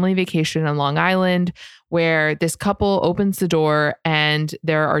about a family vacation on Long Island where this couple opens the door and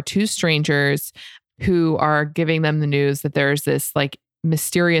there are two strangers who are giving them the news that there's this like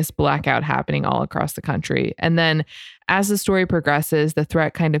mysterious blackout happening all across the country. And then as the story progresses, the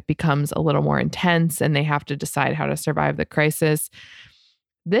threat kind of becomes a little more intense and they have to decide how to survive the crisis.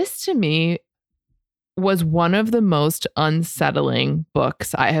 This to me was one of the most unsettling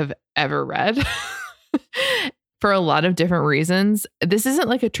books I have ever read for a lot of different reasons. This isn't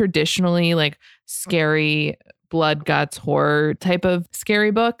like a traditionally like scary blood, guts, horror type of scary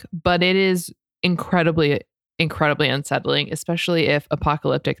book, but it is incredibly unsettling, especially if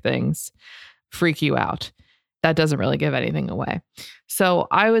apocalyptic things freak you out. That doesn't really give anything away. So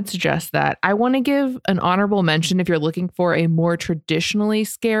I would suggest that. I want to give an honorable mention if you're looking for a more traditionally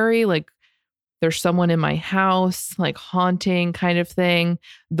scary, like there's someone in my house, like haunting kind of thing.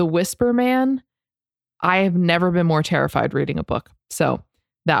 The Whisper Man. I have never been more terrified reading a book. So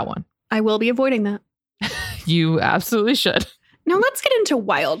that one. I will be avoiding that. You absolutely should. Now let's get into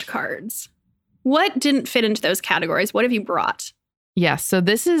wild cards. What didn't fit into those categories? What have you brought? Yes. So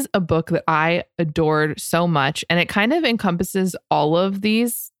this is a book that I adored so much, and it kind of encompasses all of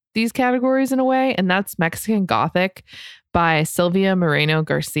these categories in a way, and that's Mexican Gothic by Silvia Moreno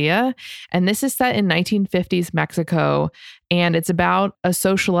Garcia. And this is set in 1950s Mexico, and it's about a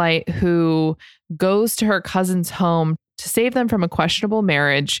socialite who goes to her cousin's home to save them from a questionable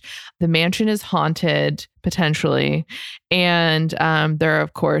marriage. The mansion is haunted, potentially, and there are,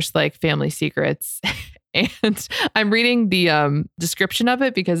 of course, like family secrets. And I'm reading the description of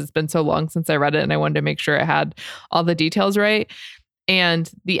it because it's been so long since I read it and I wanted to make sure I had all the details right. And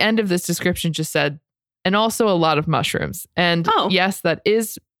the end of this description just said, and also a lot of mushrooms. And yes, that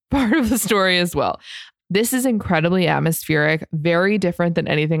is part of the story as well. This is incredibly atmospheric, very different than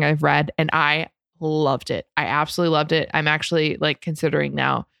anything I've read. And I loved it. I absolutely loved it. I'm actually like considering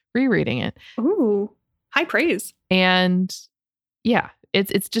now rereading it. Ooh, high praise. And yeah,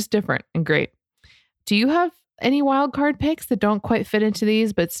 it's just different and great. Do you have any wild card picks that don't quite fit into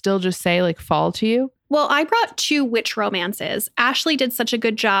these, but still just say like fall to you? Well, I brought two witch romances. Ashley did such a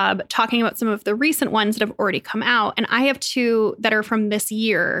good job talking about some of the recent ones that have already come out. And I have two that are from this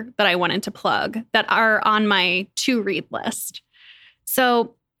year that I wanted to plug that are on my to read list.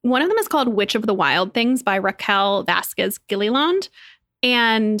 So one of them is called Witch of the Wild Things by Raquel Vasquez Gilliland.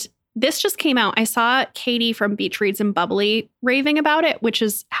 And this just came out. I saw Katie from Beach Reads and Bubbly raving about it, which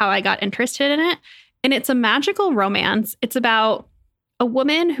is how I got interested in it. And it's a magical romance. It's about a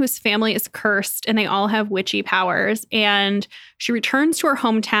woman whose family is cursed and they all have witchy powers. And she returns to her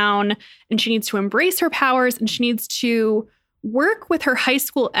hometown and she needs to embrace her powers and she needs to work with her high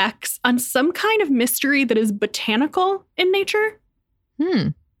school ex on some kind of mystery that is botanical in nature.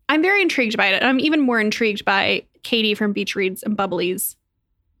 I'm very intrigued by it. I'm even more intrigued by Katie from Beach Reads and Bubbly's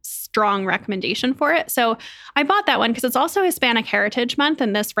strong recommendation for it. So I bought that one because it's also Hispanic Heritage Month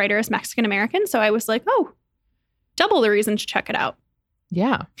and this writer is Mexican American. So I was like, oh, double the reason to check it out.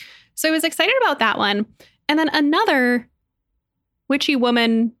 Yeah. So I was excited about that one. And then another witchy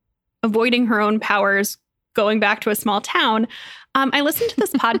woman avoiding her own powers, going back to a small town. I listened to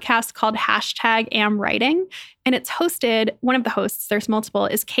this podcast called #AmWriting, and it's hosted, one of the hosts, there's multiple,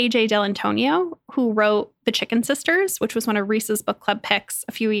 is KJ Dell'Antonio, who wrote The Chicken Sisters, which was one of Reese's book club picks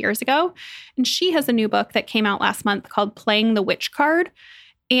a few years ago. And she has a new book that came out last month called Playing the Witch Card.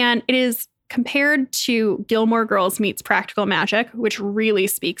 And it is compared to Gilmore Girls meets Practical Magic, which really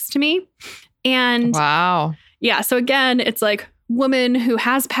speaks to me. And wow. Yeah, so again, it's like woman who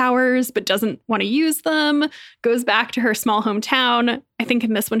has powers but doesn't want to use them, goes back to her small hometown. I think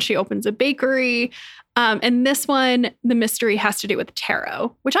in this one, she opens a bakery. And this one, the mystery has to do with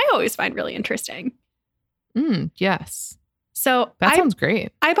tarot, which I always find really interesting. Yes. So that sounds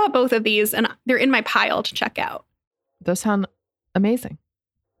great. I bought both of these and they're in my pile to check out. Those sound amazing.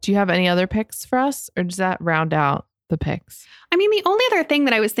 Do you have any other picks for us, or does that round out the picks? I mean, the only other thing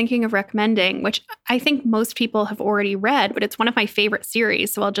that I was thinking of recommending, which I think most people have already read, but it's one of my favorite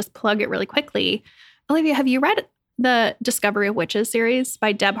series, so I'll just plug it really quickly. Olivia, have you read the Discovery of Witches series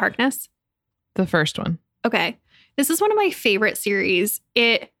by Deb Harkness? The first one. Okay. This is one of my favorite series.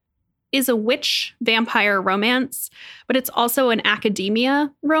 It is a witch vampire romance, but it's also an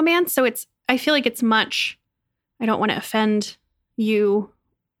academia romance. So I feel like it's much, I don't want to offend you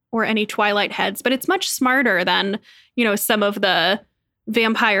or any Twilight heads, but it's much smarter than, some of the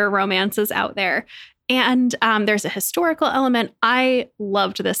vampire romances out there. And there's a historical element. I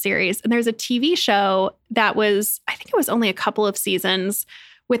loved this series. And there's a TV show that I think it was only a couple of seasons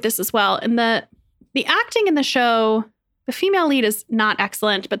with this as well. And the acting in the show, the female lead is not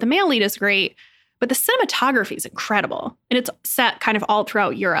excellent, but the male lead is great. But the cinematography is incredible. And it's set kind of all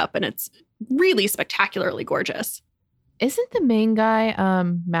throughout Europe. And it's really spectacularly gorgeous. Isn't the main guy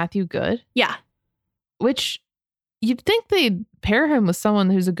Matthew Good? Yeah. Which you'd think they'd pair him with someone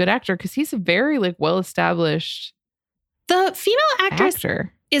who's a good actor because he's a very well-established The female actress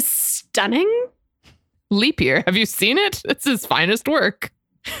actor. Is stunning. Leap Year. Have you seen it? It's his finest work.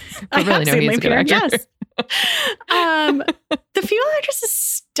 I really have know seen he's a Leap good Year, actor. yes. The female actress is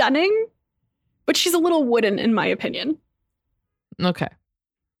stunning, but she's a little wooden in my opinion. Okay.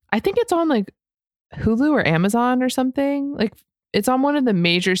 I think it's on Hulu or Amazon or something. It's on one of the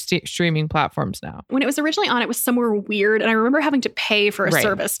major streaming platforms now. When it was originally on, it was somewhere weird. And I remember having to pay for a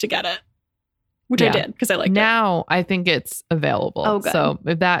service to get it, which I did because I liked it. Now I think it's available. Oh, good. So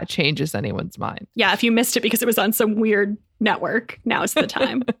if that changes anyone's mind. Yeah, if you missed it because it was on some weird network, now's the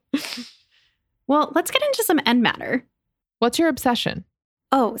time. Well, let's get into some end matter. What's your obsession?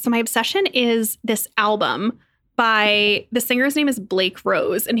 Oh, so my obsession is this album by, the singer's name is Blake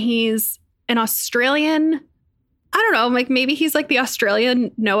Rose, and he's an Australian, I don't know, maybe he's the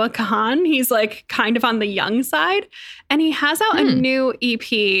Australian Noah Kahan. He's kind of on the young side. And he has out a new EP.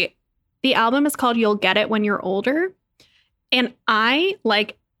 The album is called You'll Get It When You're Older. And I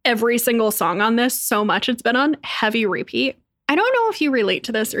like every single song on this so much. It's been on heavy repeat. I don't know if you relate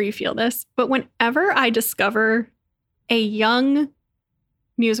to this or you feel this, but whenever I discover a young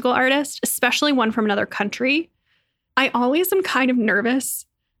musical artist, especially one from another country, I always am kind of nervous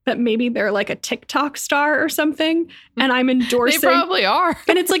that maybe they're a TikTok star or something, and I'm endorsing. They probably are.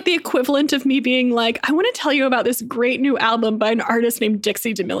 And it's the equivalent of me being I want to tell you about this great new album by an artist named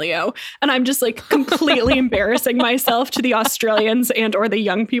Dixie D'Amelio. And I'm just completely embarrassing myself to the Australians and or the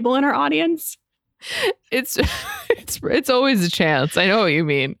young people in our audience. It's always a chance. I know what you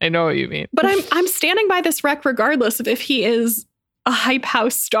mean. But I'm standing by this rec regardless of if he is a hype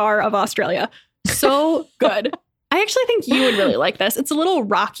house star of Australia. So good. I actually think you would really like this. It's a little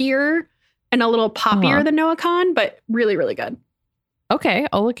rockier and a little poppier than Noah Kahan, but really, really good. Okay,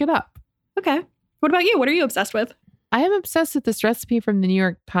 I'll look it up. Okay. What about you? What are you obsessed with? I am obsessed with this recipe from the New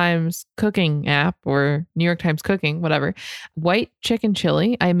York Times cooking app, or New York Times Cooking, whatever. White chicken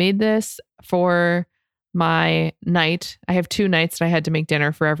chili. I made this for my night. I have 2 nights that I had to make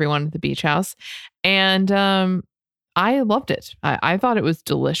dinner for everyone at the beach house. And I loved it. I thought it was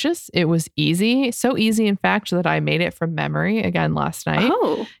delicious. It was easy. So easy, in fact, that I made it from memory again last night.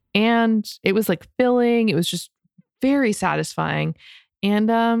 Oh. And it was filling. It was just very satisfying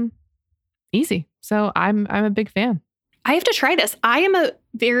and easy. So I'm a big fan. I have to try this. I am a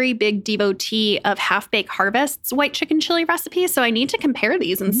very big devotee of Half Baked Harvest's white chicken chili recipe. So I need to compare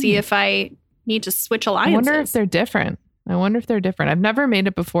these and see if I need to switch alliances. I wonder if they're different. I've never made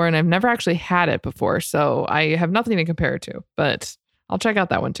it before, and I've never actually had it before. So I have nothing to compare it to, but I'll check out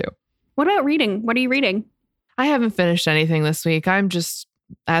that one too. What about reading? What are you reading? I haven't finished anything this week. I'm just,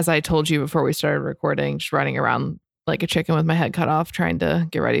 as I told you before we started recording, just running around like a chicken with my head cut off, trying to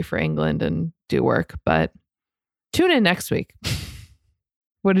get ready for England and do work. But tune in next week.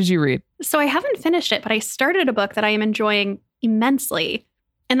 What did you read? So I haven't finished it, but I started a book that I am enjoying immensely.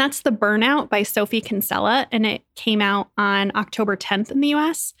 And that's The Burnout by Sophie Kinsella. And it came out on October 10th in the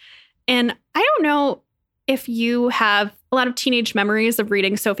US. And I don't know if you have a lot of teenage memories of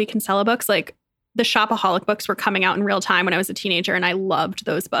reading Sophie Kinsella books. Like the Shopaholic books were coming out in real time when I was a teenager, and I loved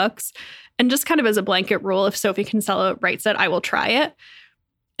those books. And just kind of as a blanket rule, if Sophie Kinsella writes it, I will try it.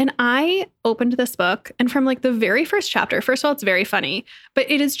 And I opened this book, and from like the very first chapter, first of all, it's very funny,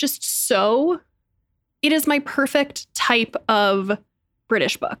 but it is just it is my perfect type of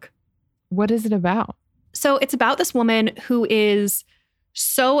British book. What is it about? So it's about this woman who is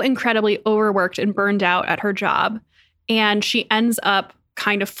so incredibly overworked and burned out at her job. And she ends up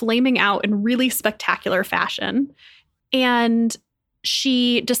kind of flaming out in really spectacular fashion. And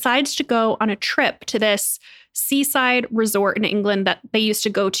she decides to go on a trip to this seaside resort in England that they used to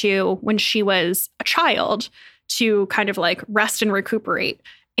go to when she was a child to kind of like rest and recuperate.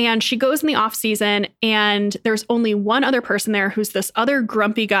 And she goes in the off season, and there's only one other person there who's this other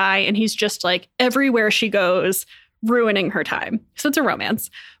grumpy guy. And he's just like everywhere she goes, ruining her time. So it's a romance,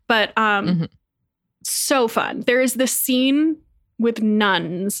 but so fun. There is this scene with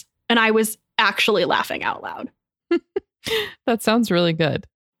nuns, and I was actually laughing out loud. That sounds really good.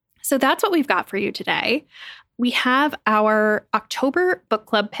 So that's what we've got for you today. We have our October book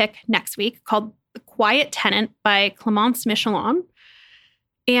club pick next week called The Quiet Tenant by Clemence Michelon.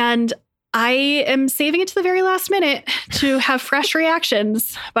 And I am saving it to the very last minute to have fresh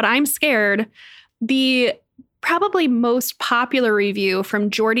reactions, but I'm scared. The probably most popular review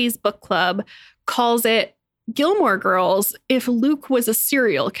from Jordy's book club calls it Gilmore Girls if Luke was a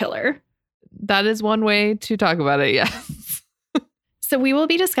serial killer. That is one way to talk about it, yes. So we will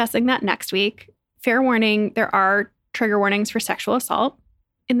be discussing that next week. Fair warning, there are trigger warnings for sexual assault.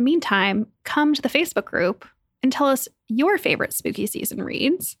 In the meantime, come to the Facebook group and tell us your favorite spooky season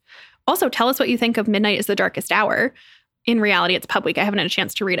reads. Also, tell us what you think of Midnight is the Darkest Hour. In reality, it's pub week. I haven't had a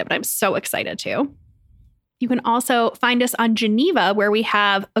chance to read it, but I'm so excited to. You can also find us on Geneva, where we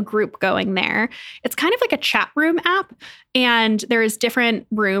have a group going there. It's kind of like a chat room app, and there's different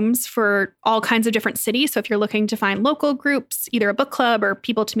rooms for all kinds of different cities. So if you're looking to find local groups, either a book club or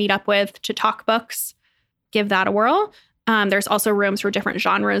people to meet up with to talk books, give that a whirl. There's also rooms for different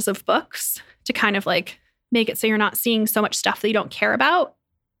genres of books to kind of like make it so you're not seeing so much stuff that you don't care about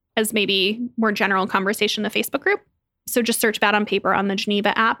as maybe more general conversation in the Facebook group. So just search Bad on Paper on the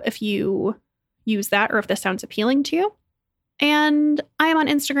Geneva app if you use that or if this sounds appealing to you. And I am on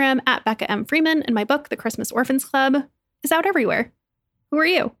Instagram at Becca M. Freeman, and my book, The Christmas Orphans Club, is out everywhere. Who are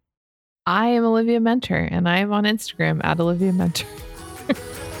you? I am Olivia Mentor, and I am on Instagram at Olivia Mentor.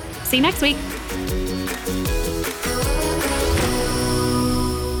 See you next week.